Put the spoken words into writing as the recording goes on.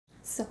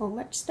So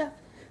much stuff,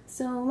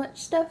 so much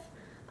stuff.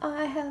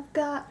 I have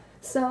got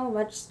so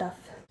much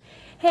stuff.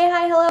 Hey,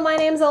 hi, hello, my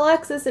name's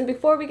Alexis, and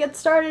before we get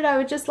started, I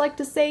would just like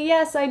to say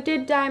yes, I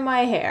did dye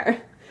my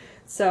hair.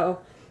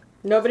 So,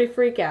 nobody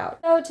freak out.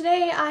 So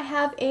today I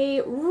have a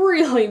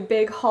really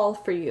big haul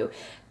for you.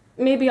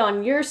 Maybe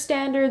on your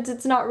standards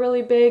it's not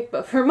really big,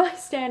 but for my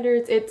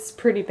standards it's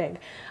pretty big.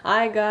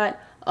 I got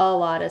a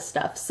lot of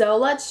stuff. So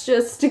let's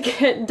just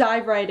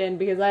dive right in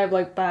because I have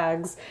like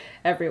bags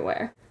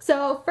everywhere.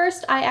 So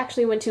first I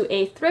actually went to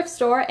a thrift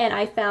store and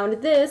I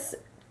found this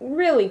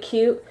really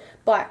cute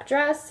black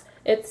dress.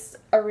 It's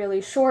a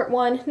really short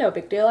one, no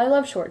big deal, I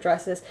love short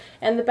dresses.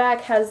 And the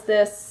back has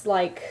this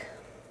like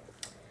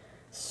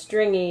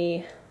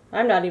stringy,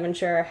 I'm not even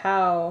sure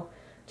how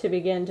to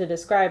begin to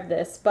describe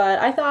this, but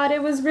I thought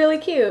it was really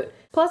cute.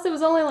 Plus it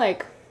was only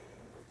like,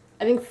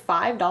 I think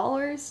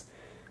 $5.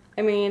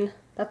 I mean,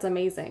 that's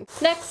amazing.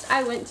 Next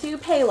I went to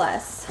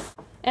Payless.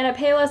 And at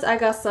Payless I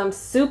got some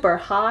super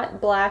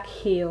hot black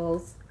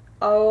heels.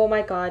 Oh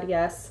my god,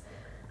 yes.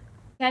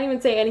 Can't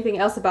even say anything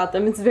else about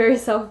them. It's very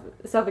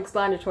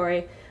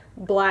self-explanatory.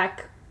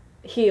 Black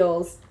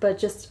heels, but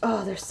just,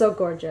 oh, they're so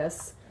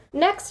gorgeous.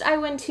 Next, I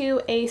went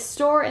to a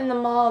store in the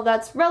mall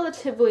that's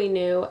relatively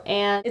new,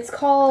 and it's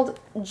called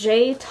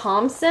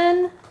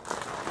Tomson.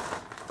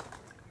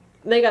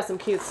 They got some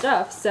cute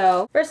stuff.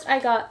 So first I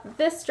got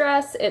this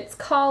dress. It's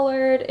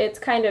collared, it's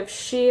kind of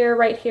sheer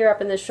right here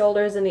up in the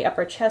shoulders and the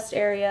upper chest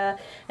area,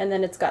 and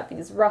then it's got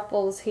these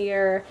ruffles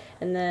here,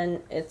 and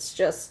then it's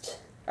just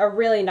a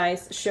really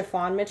nice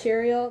chiffon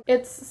material.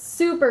 It's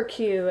super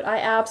cute. I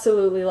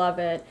absolutely love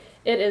it.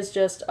 It is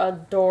just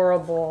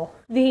adorable.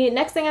 The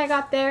next thing I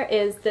got there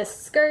is this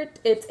skirt.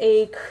 It's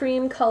a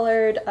cream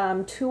colored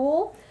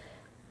tulle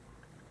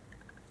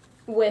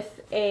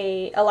with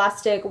a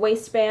elastic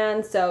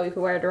waistband, so you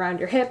can wear it around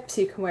your hips,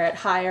 you can wear it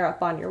higher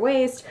up on your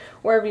waist,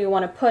 wherever you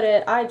want to put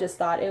it. I just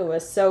thought it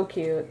was so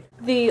cute.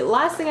 The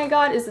last thing I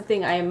got is the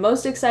thing I am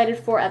most excited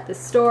for at this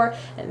store,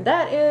 and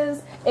that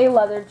is a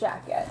leather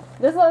jacket.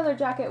 This leather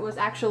jacket was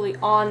actually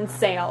on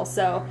sale,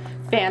 so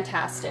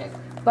fantastic.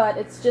 But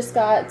it's just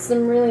got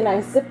some really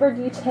nice zipper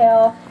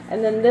detail,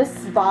 and then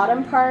this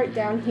bottom part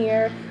down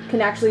here can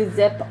actually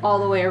zip all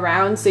the way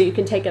around so you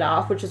can take it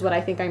off, which is what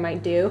I think I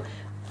might do.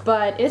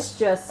 But it's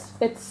just,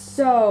 it's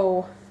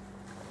so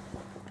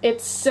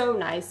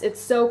nice.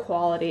 It's so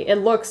quality. It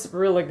looks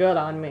really good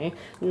on me.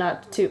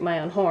 Not to toot my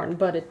own horn,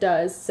 but it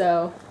does.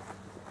 So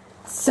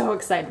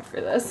excited for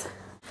this.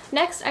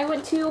 Next, I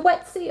went to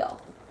Wet Seal.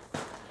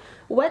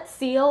 Wet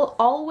Seal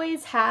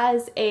always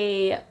has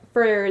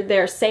for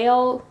their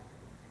sale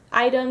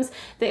items,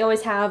 they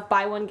always have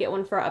buy one get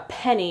one for a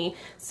penny,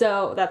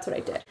 so that's what I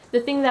did. The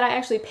thing that I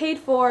actually paid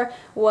for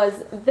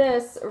was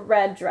this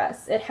red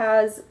dress. It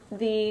has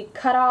the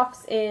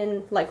cutoffs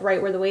in like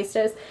right where the waist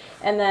is,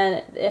 and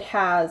then it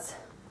has,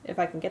 if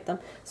I can get them,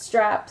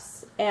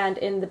 straps, and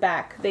in the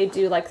back they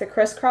do like the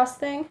crisscross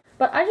thing.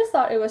 But I just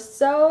thought it was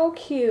so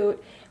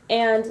cute,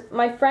 and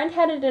my friend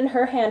had it in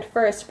her hand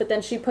first, but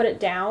then she put it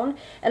down,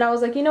 and I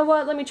was like, you know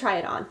what, let me try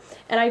it on.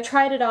 And I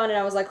tried it on and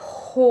I was like,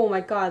 oh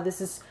my god,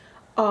 this is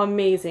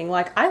amazing.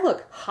 Like, I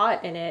look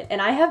hot in it,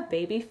 and I have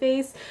baby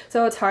face,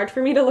 so it's hard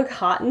for me to look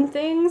hot in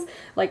things,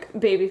 like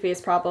baby face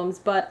problems,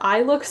 but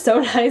I look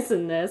so nice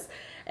in this,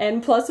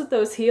 and plus with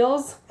those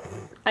heels,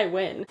 I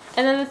win.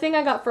 And then the thing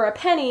I got for a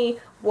penny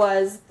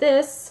was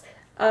this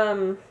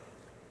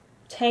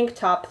tank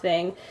top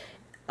thing.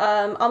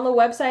 On the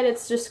website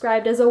it's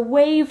described as a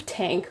wave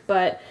tank,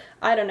 but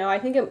I don't know, I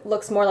think it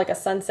looks more like a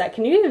sunset.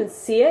 Can you even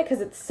see it?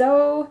 Because it's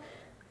so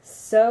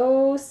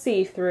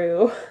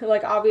see-through.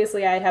 Like,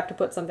 obviously I'd have to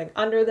put something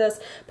under this,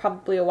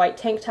 probably a white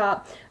tank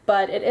top,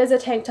 but it is a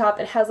tank top.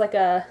 It has like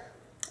a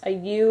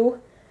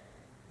U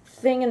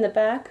thing in the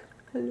back.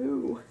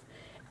 Hello.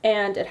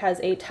 And it has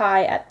a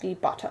tie at the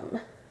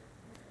bottom.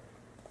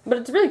 But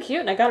it's really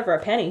cute, and I got it for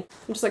a penny.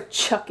 I'm just like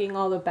chucking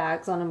all the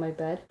bags onto my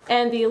bed.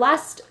 And the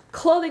last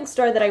clothing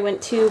store that I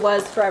went to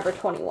was Forever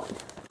 21.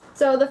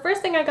 So the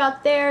first thing I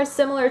got there,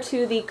 similar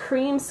to the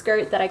cream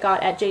skirt that I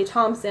got at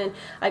Tomson,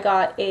 I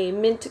got a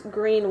mint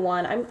green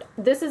one.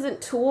 This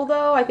isn't tulle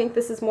though, I think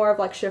this is more of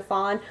like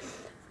chiffon,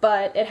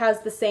 but it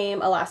has the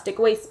same elastic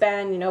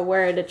waistband, you know,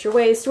 wear it at your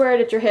waist, wear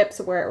it at your hips,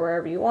 wear it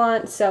wherever you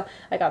want, so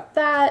I got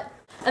that.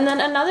 And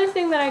then another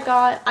thing that I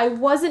got, I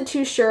wasn't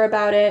too sure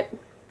about it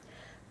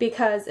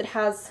because it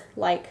has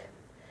like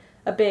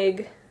a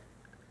big,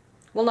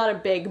 well, not a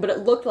big, but it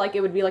looked like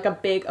it would be like a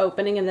big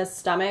opening in the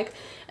stomach,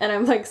 and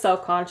I'm like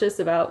self-conscious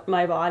about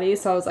my body,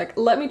 so I was like,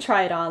 let me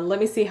try it on, let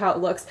me see how it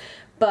looks.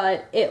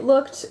 But it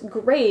looked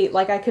great.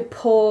 Like, I could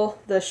pull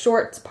the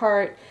shorts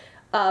part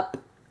up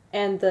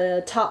and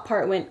the top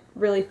part went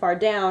really far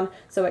down,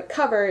 so it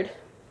covered.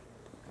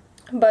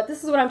 But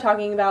this is what I'm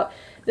talking about.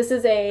 This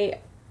is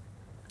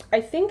I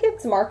think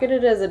it's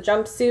marketed as a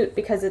jumpsuit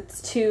because it's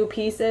 2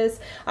 pieces.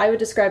 I would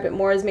describe it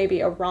more as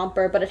maybe a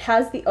romper, but it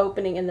has the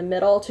opening in the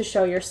middle to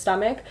show your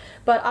stomach.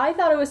 But I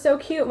thought it was so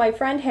cute. My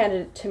friend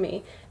handed it to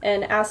me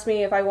and asked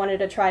me if I wanted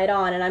to try it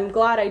on, and I'm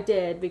glad I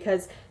did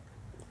because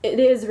it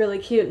is really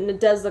cute and it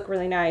does look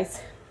really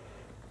nice.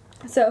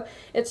 So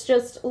it's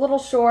just little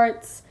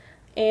shorts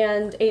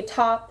and a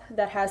top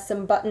that has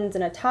some buttons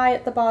and a tie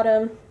at the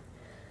bottom.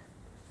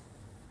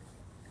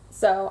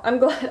 So I'm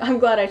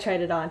glad I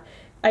tried it on.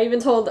 I even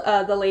told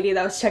the lady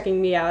that was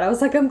checking me out, I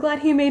was like, I'm glad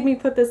he made me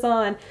put this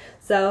on.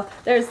 So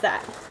there's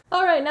that.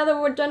 Alright, now that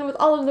we're done with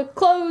all of the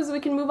clothes, we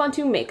can move on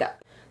to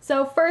makeup.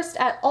 So first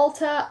at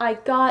Ulta, I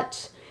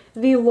got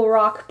the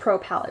Lorac Pro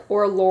Palette,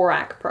 or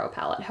Lorac Pro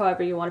Palette,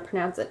 however you want to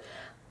pronounce it.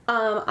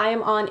 I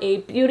am on a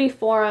beauty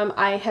forum.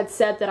 I had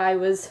said that I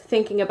was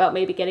thinking about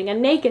maybe getting a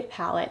naked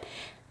palette,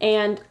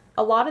 and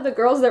a lot of the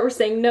girls that were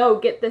saying no,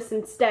 get this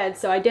instead,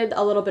 so I did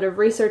a little bit of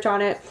research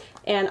on it,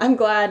 and I'm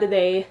glad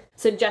they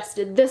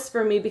suggested this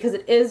for me because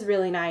it is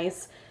really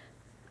nice.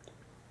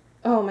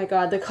 Oh my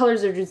god, the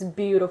colors are just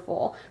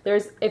beautiful.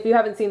 There's, if you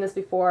haven't seen this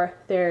before,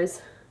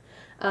 there's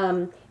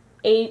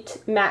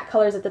 8 matte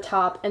colors at the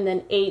top and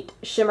then 8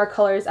 shimmer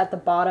colors at the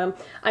bottom.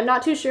 I'm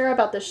not too sure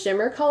about the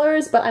shimmer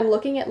colors, but I'm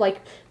looking at,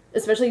 like,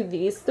 especially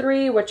these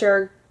 3, which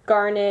are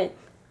garnet,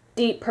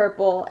 deep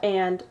purple,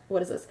 and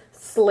what is this,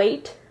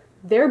 slate.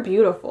 They're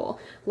beautiful.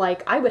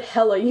 Like, I would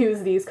hella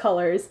use these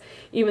colors,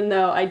 even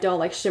though I don't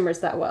like shimmers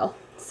that well.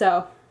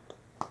 So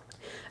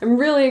I'm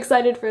really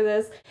excited for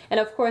this. And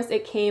of course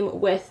it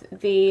came with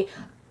the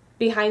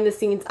behind the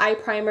scenes eye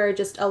primer,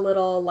 just a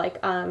little,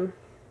 like,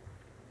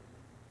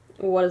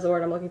 what is the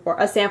word I'm looking for?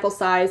 A sample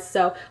size.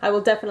 So I will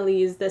definitely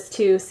use this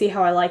to see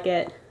how I like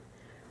it.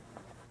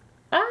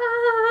 I'm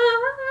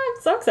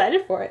so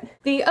excited for it.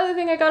 The other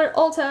thing I got at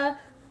Ulta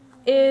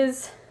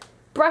is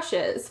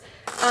brushes.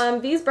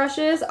 These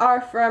brushes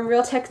are from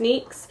Real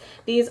Techniques.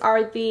 These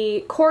are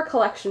the Core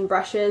Collection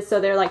brushes,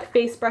 so they're like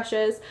face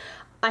brushes.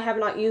 I have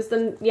not used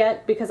them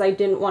yet because I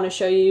didn't want to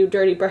show you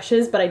dirty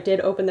brushes, but I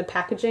did open the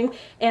packaging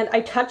and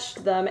I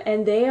touched them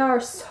and they are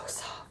so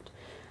soft.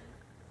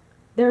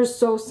 They're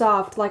so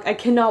soft. Like, I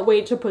cannot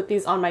wait to put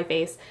these on my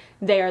face.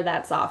 They are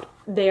that soft.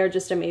 They are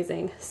just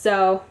amazing.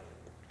 So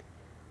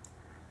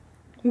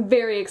I'm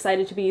very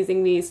excited to be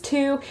using these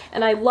too,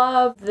 and I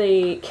love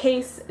the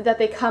case that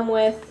they come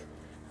with.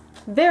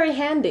 Very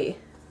handy.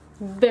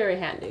 Very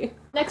handy.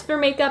 Next for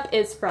makeup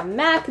is from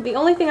MAC. The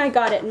only thing I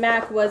got at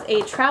MAC was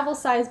a travel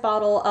size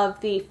bottle of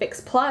the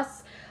Fix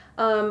Plus.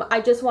 I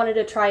just wanted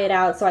to try it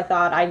out, so I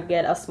thought I'd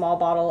get a small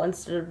bottle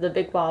instead of the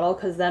big bottle,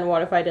 because then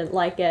what if I didn't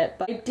like it?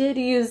 But I did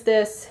use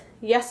this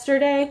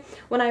yesterday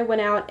when I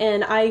went out,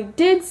 and I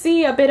did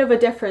see a bit of a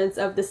difference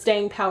of the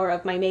staying power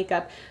of my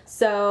makeup.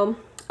 So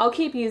I'll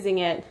keep using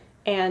it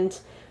and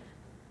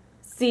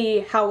see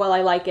how well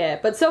I like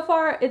it. But so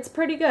far, it's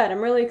pretty good.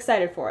 I'm really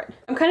excited for it.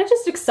 I'm kind of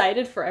just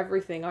excited for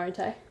everything, aren't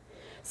I?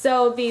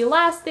 So the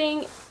last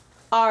thing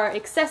are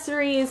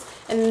accessories,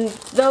 and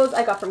those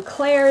I got from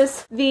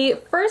Claire's. The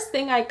first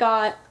thing I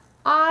got,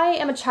 I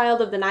am a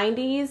child of the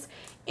 90s,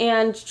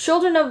 and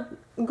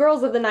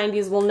girls of the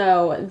 90s will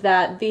know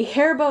that the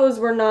hair bows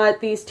were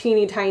not these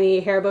teeny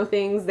tiny hair bow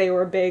things. They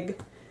were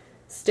big,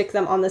 stick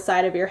them on the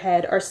side of your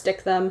head or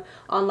stick them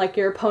on like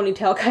your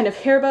ponytail kind of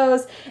hair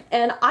bows,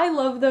 and I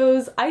love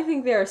those. I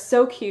think they are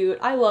so cute.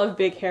 I love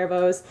big hair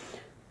bows,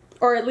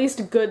 or at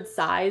least good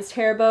sized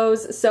hair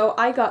bows. So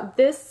I got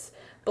this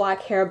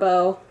black hair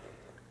bow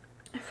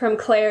from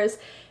Claire's,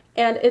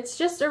 and it's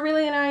just a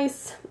really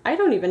nice, I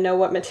don't even know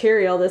what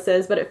material this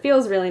is, but it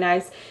feels really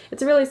nice.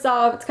 It's really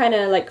soft, it's kind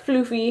of like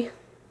floofy,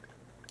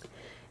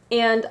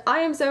 and I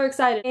am so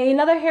excited.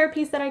 Another hair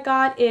piece that I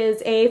got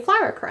is a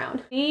flower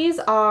crown. These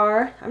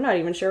are, I'm not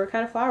even sure what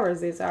kind of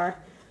flowers these are,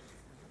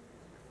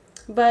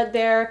 but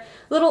they're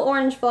little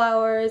orange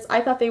flowers. I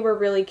thought they were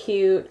really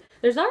cute.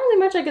 There's not really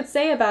much I could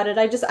say about it.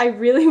 I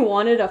really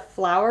wanted a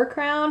flower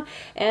crown,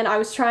 and I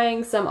was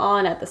trying some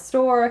on at the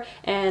store,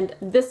 and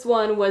this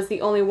one was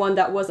the only one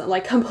that wasn't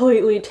like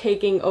completely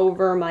taking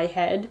over my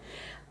head.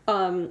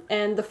 And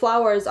the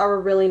flowers are a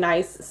really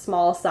nice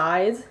small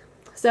size,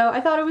 so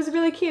I thought it was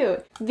really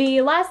cute.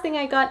 The last thing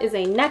I got is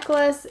a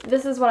necklace.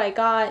 This is what I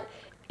got.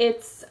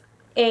 It's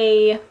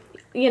a,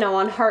 you know,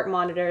 on heart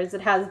monitors,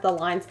 it has the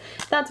lines.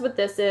 That's what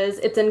this is.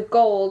 It's in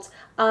gold.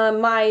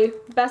 My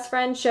best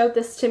friend showed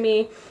this to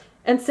me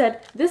and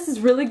said, this is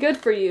really good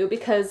for you,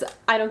 because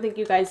I don't think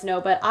you guys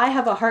know, but I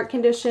have a heart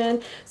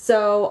condition,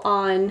 so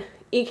on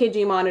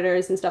EKG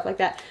monitors and stuff like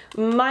that,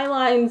 my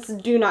lines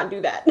do not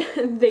do that.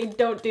 They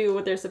don't do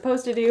what they're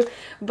supposed to do,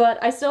 but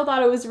I still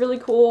thought it was really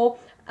cool.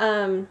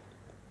 Even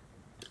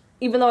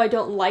though I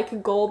don't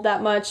like gold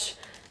that much,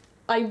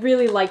 I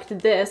really liked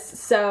this,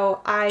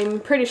 so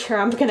I'm pretty sure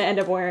I'm gonna end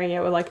up wearing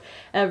it with like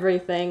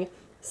everything.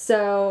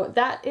 So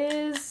that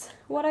is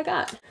what I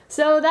got.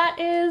 So that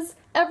is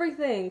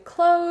everything.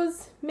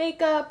 Clothes,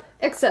 makeup,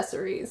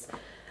 accessories.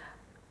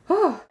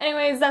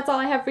 Anyways, that's all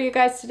I have for you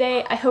guys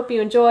today. I hope you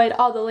enjoyed.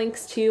 All the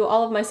links to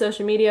all of my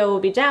social media will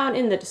be down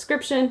in the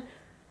description.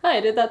 I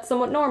did that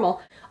somewhat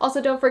normal.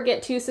 Also, don't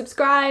forget to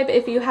subscribe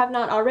if you have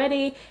not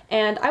already,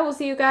 and I will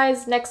see you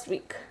guys next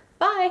week.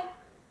 Bye!